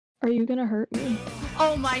Are you gonna hurt me?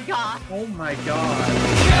 Oh my god. Oh my god.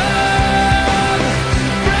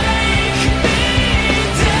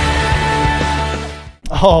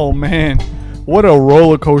 Oh man, what a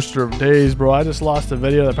roller coaster of days, bro. I just lost a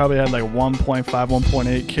video that probably had like 1.5,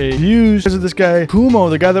 1.8k views. This is this guy,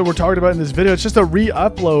 Kumo, the guy that we're talking about in this video. It's just a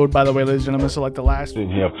re-upload, by the way, ladies and gentlemen. So like the last...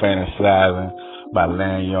 Sitting here fantasizing by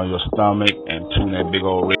laying you on your stomach and tuning that big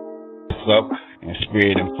old red up and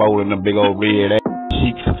spread and folding the big old red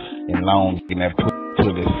cheeks and long and that put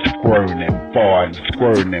till it's squirting and farting,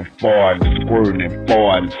 squirting and farting, squirting and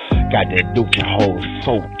farting. Got that dookie hole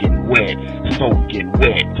soaking wet, soaking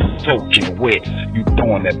wet, soaking wet. You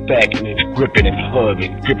throwing that back and it's gripping and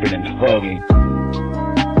hugging, gripping and hugging.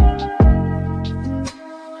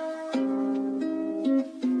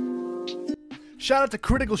 Shout out to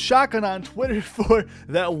Critical Shotgun on Twitter for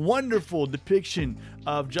that wonderful depiction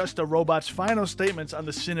of Just a Robot's final statements on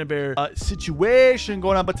the Synnibear situation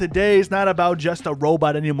going on. But today is not about Just a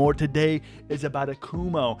Robot anymore. Today is about a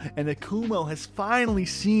Kumo. And the Kumo has finally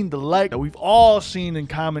seen the light that we've all seen in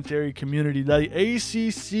commentary community. The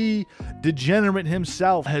ACC degenerate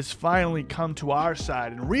himself has finally come to our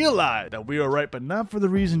side and realized that we are right, but not for the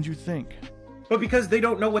reasons you think. But because they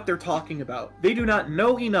don't know what they're talking about. They do not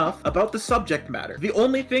know enough about the subject matter. The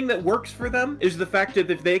only thing that works for them is the fact that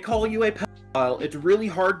if they call you a pedophile, it's really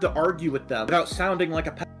hard to argue with them without sounding like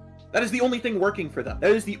a pedophile. That is the only thing working for them.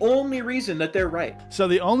 That is the only reason that they're right. So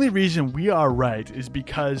the only reason we are right is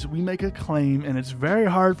because we make a claim and it's very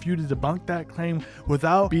hard for you to debunk that claim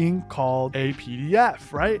without being called a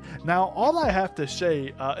PDF, right? Now, all I have to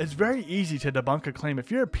say, it's very easy to debunk a claim. If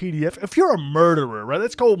you're a PDF, if you're a murderer, right?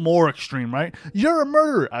 Let's go more extreme, right? You're a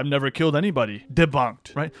murderer. I've never killed anybody.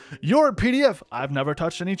 Debunked, right? You're a PDF. I've never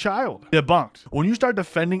touched any child. Debunked. When you start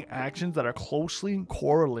defending actions that are closely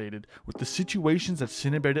correlated with the situations that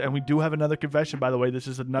Synnibear did, and we do have another confession, by the way. This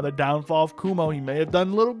is another downfall of Kumo. He may have done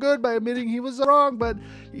a little good by admitting he was wrong, but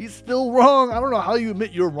he's still wrong. I don't know how you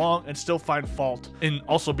admit you're wrong and still find fault in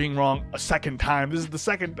also being wrong a second time. This is the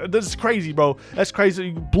second. This is crazy, bro. That's crazy.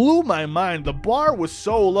 You blew my mind. The bar was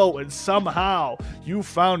so low, and somehow you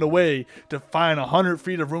found a way to find 100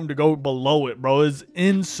 feet of room to go below it, bro. It's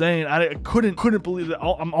insane. I couldn't believe that.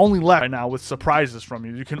 I'm only left right now with surprises from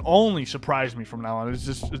you. You can only surprise me from now on. It's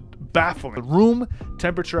just baffling. The room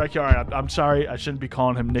temperature IQ. All right, I'm sorry. I shouldn't be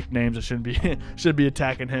calling him nicknames. I shouldn't be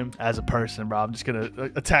attacking him as a person, bro. I'm just gonna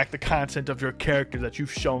attack the content of your character that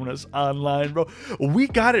you've shown us online, bro. We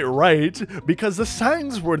got it right because the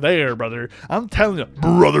signs were there, brother. I'm telling you,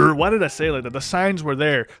 brother. Why did I say it like that? The signs were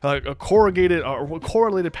there. A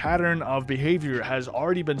correlated pattern of behavior has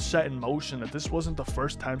already been set in motion. That this wasn't the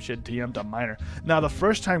first time she had DM'd a minor. Now, the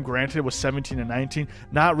first time, granted, was 17 and 19.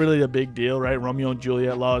 Not really a big deal, right? Romeo and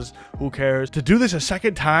Juliet laws. Who cares? To do this a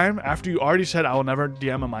second time after you already said I will never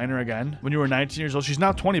DM a minor again when you were 19 years old. She's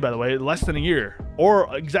now 20, by the way, less than a year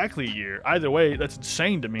or exactly a year. Either way, that's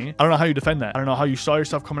insane to me. I don't know how you defend that. I don't know how you saw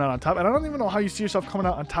yourself coming out on top, and I don't even know how you see yourself coming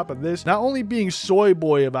out on top of this. Not only being soy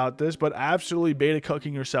boy about this, but absolutely beta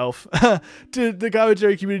cooking yourself to the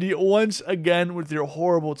commentary community once again with your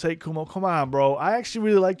horrible take. Kumo, come on, bro. I actually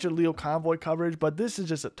really liked your Leo convoy coverage, but this is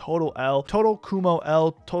just a total L, total Kumo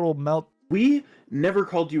L, total melt. We never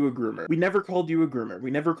called you a groomer. We never called you a groomer.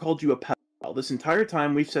 We never called you a pedophile. This entire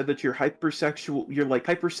time we've said that you're hypersexual. You're like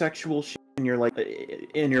hypersexual shit, and you're like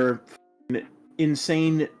in your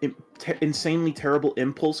insanely terrible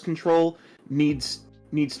impulse control needs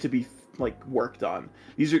to be like worked on.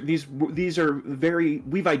 These are very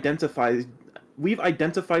we've identified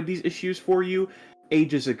these issues for you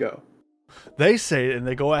ages ago. They say it and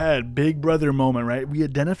they go ahead, big brother moment, right? We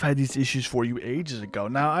identified these issues for you ages ago.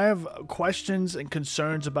 Now, I have questions and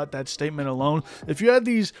concerns about that statement alone. If you had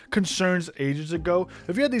these concerns ages ago,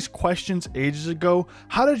 if you had these questions ages ago,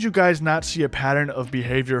 how did you guys not see a pattern of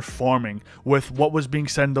behavior forming with what was being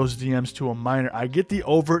said in those DMs to a minor? I get the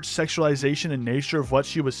overt sexualization and nature of what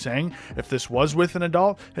she was saying. If this was with an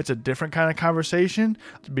adult, it's a different kind of conversation.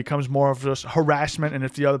 It becomes more of just harassment, and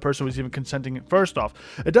if the other person was even consenting, first off,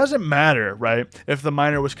 it doesn't matter, right, if the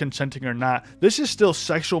minor was consenting or not. This is still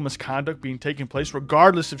sexual misconduct being taking place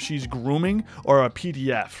regardless if she's grooming or a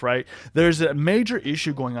PDF, right? There's a major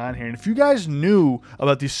issue going on here, and if you guys knew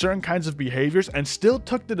about these certain kinds of behaviors and still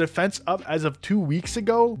took the defense up as of 2 weeks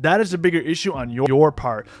ago, that is a bigger issue on your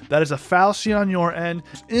part. That is a fallacy on your end,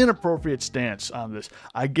 inappropriate stance on this.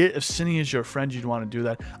 I get if SYNNI is your friend, you'd want to do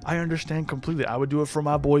that. I understand completely. I would do it for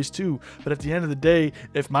my boys too, but at the end of the day,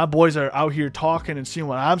 if my boys are out here talking and seeing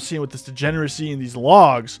what I'm seeing with this degeneracy in these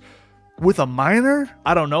logs with a minor,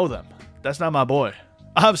 I don't know them. That's not my boy.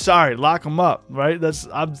 I'm sorry, lock him up, right? That's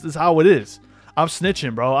how it is. I'm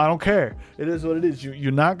snitching, bro. I don't care. It is what it is.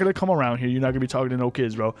 You're not going to come around here. You're not going to be talking to no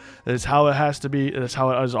kids, bro. That's how it has to be. That's how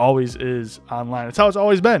it always is online. It's how it's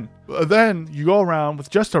always been. Then you go around with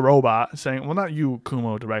just a robot saying, well, not you,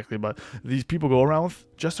 Kumo, directly, but these people go around with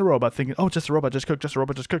just a robot thinking, oh, just a robot just cooked, just a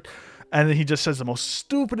robot just cooked. And then he just says the most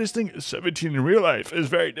stupidest thing. 17 in real life is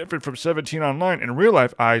very different from 17 online. In real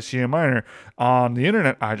life, I see a minor. On the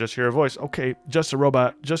internet, I just hear a voice. Okay, just a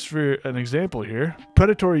robot. Just for an example here,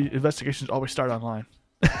 predatory investigations always start online.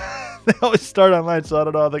 They always start online, so I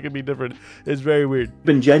don't know how they can be different. It's very weird.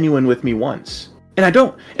 Been genuine with me once. And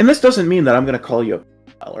this doesn't mean that I'm going to call you a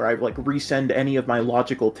or I like resend any of my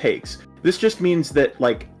logical takes. This just means that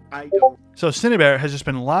like I don't. So Synnibear has just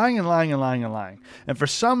been lying and lying and lying and lying. And for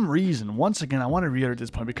some reason, once again, I want to reiterate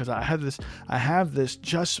this point because I have this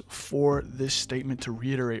just for this statement to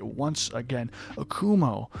reiterate once again.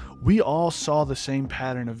 Kumo, we all saw the same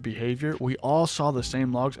pattern of behavior. We all saw the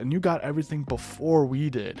same logs, and you got everything before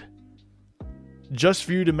we did. Just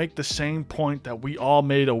for you to make the same point that we all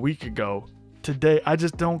made a week ago. Today, I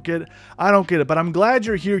just don't get it. I don't get it, but I'm glad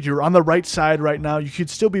you're here. You're on the right side right now. You could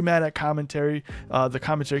still be mad at commentary, the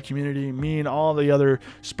commentary community, me and all the other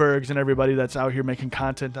spurgs and everybody that's out here making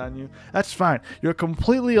content on you. That's fine. You're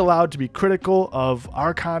completely allowed to be critical of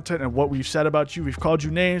our content and what we've said about you. We've called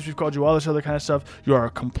you names. We've called you all this other kind of stuff. You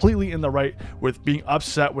are completely in the right with being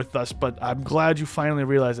upset with us, but I'm glad you finally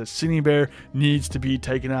realized that Synnibear needs to be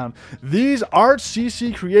taken out. These art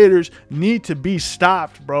CC creators need to be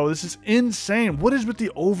stopped, bro. This is insane. What is with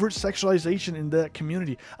the overt sexualization in that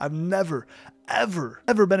community? I've never,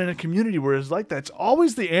 ever been in a community where it's like that. It's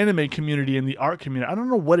always the anime community and the art community. I don't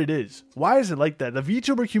know what it is. Why is it like that? The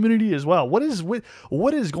VTuber community as well. What is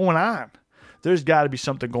going on? There's got to be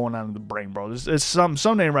something going on in the brain, bro. It's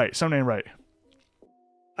something ain't right. Something ain't right.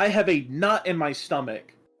 I have a knot in my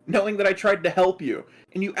stomach, knowing that I tried to help you,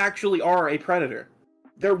 and you actually are a predator.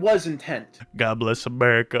 There was intent. God bless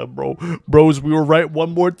America, bro. Bros, we were right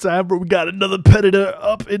one more time, bro. We got another predator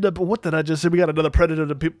up in the... What did I just say? We got another predator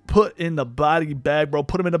to put in the body bag, bro.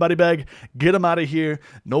 Put him in the body bag. Get him out of here.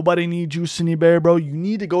 Nobody needs you, Synnibear, bro. You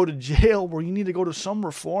need to go to jail, bro. You need to go to some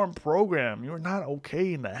reform program. You're not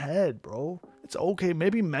okay in the head, bro. It's okay.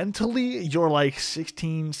 Maybe mentally you're like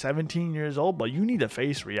 16, 17 years old, but you need to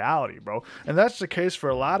face reality, bro. And that's the case for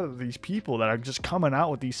a lot of these people that are just coming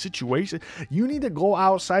out with these situations. You need to go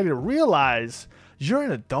outside and realize you're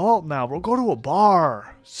an adult now, bro. Go to a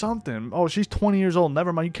bar, something. Oh, she's 20 years old.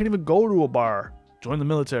 Never mind. You can't even go to a bar. Join the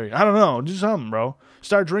military. I don't know. Do something, bro.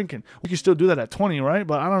 Start drinking. We can still do that at 20, right?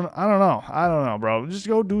 But I don't know, bro. Just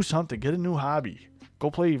go do something. Get a new hobby. Go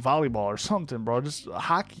play volleyball or something, bro. Just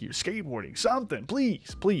hockey or skateboarding. Something.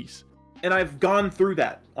 Please, please. And I've gone through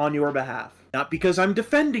that on your behalf. Not because I'm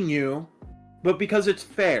defending you, but because it's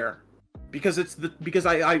fair. Because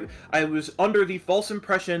I was under the false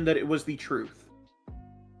impression that it was the truth.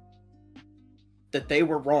 That they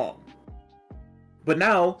were wrong. But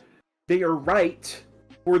now, they are right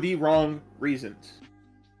for the wrong reasons.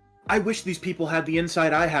 I wish these people had the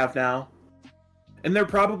insight I have now. And they're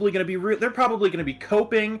probably going to be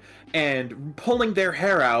coping and pulling their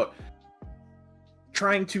hair out,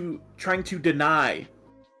 trying to deny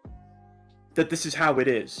that this is how it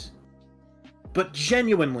is. But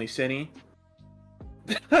genuinely, Synni,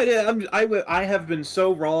 I have been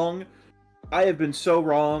so wrong. I have been so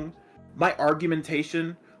wrong. My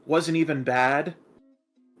argumentation wasn't even bad.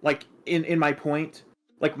 Like in my point,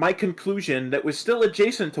 like my conclusion that was still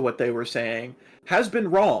adjacent to what they were saying has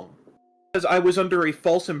been wrong. Because I was under a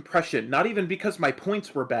false impression, not even because my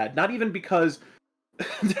points were bad, not even because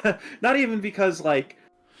like...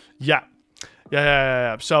 Yeah.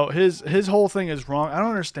 So his whole thing is wrong. I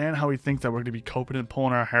don't understand how he thinks that we're going to be coping and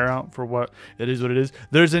pulling our hair out for what it is.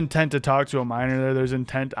 There's intent to talk to a minor there. There's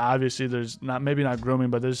intent, obviously. There's maybe not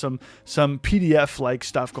grooming, but there's some PDF-like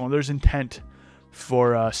stuff going. There's intent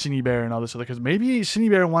for Synnibear and all this other, because maybe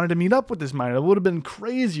Synnibear wanted to meet up with this minor. It would have been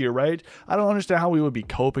crazier, right? I don't understand how we would be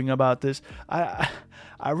coping about this. I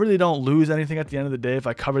really don't lose anything at the end of the day if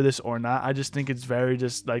I cover this or not. I just think it's very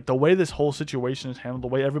just like the way this whole situation is handled, the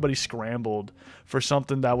way everybody scrambled for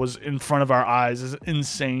something that was in front of our eyes is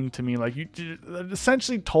insane to me. Like you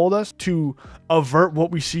essentially told us to avert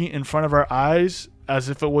what we see in front of our eyes as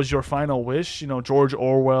if it was your final wish. You know, George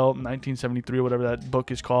Orwell, 1973, or whatever that book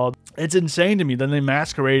is called. It's insane to me. Then they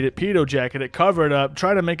masquerade it, pedo jacket it, cover it up,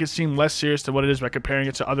 try to make it seem less serious than what it is by comparing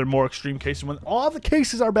it to other more extreme cases when all the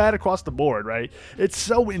cases are bad across the board, right? It's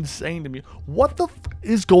so insane to me. What the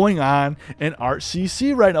is going on in Art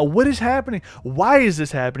CC right now? What is happening? Why is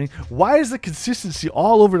this happening? Why is the consistency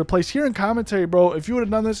all over the place? Here in commentary, bro, if you would have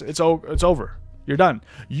done this, it's over. You're done.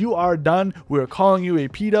 You are done. We're calling you a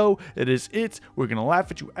pedo. It is it. We're going to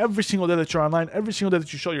laugh at you every single day that you're online, every single day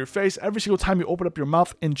that you show your face, every single time you open up your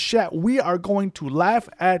mouth in chat. We are going to laugh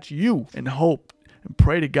at you and hope and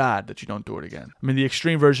pray to God that you don't do it again. I mean, the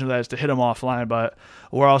extreme version of that is to hit them offline, but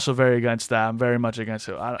we're also very against that. I'm very much against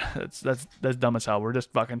it. That's dumb as hell. We're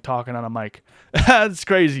just fucking talking on a mic. That's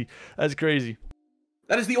crazy. That's crazy.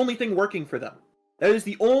 That is the only thing working for them. That is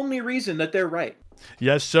the only reason that they're right.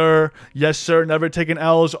 Yes, sir. Yes, sir. Never taking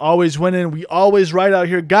L's. Always winning. We always right out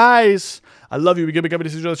here. Guys, I love you. We give it to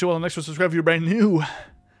see you on the next one. Subscribe if you're brand new.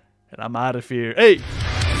 And I'm out of here. Hey.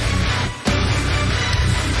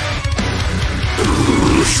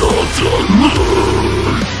 Shut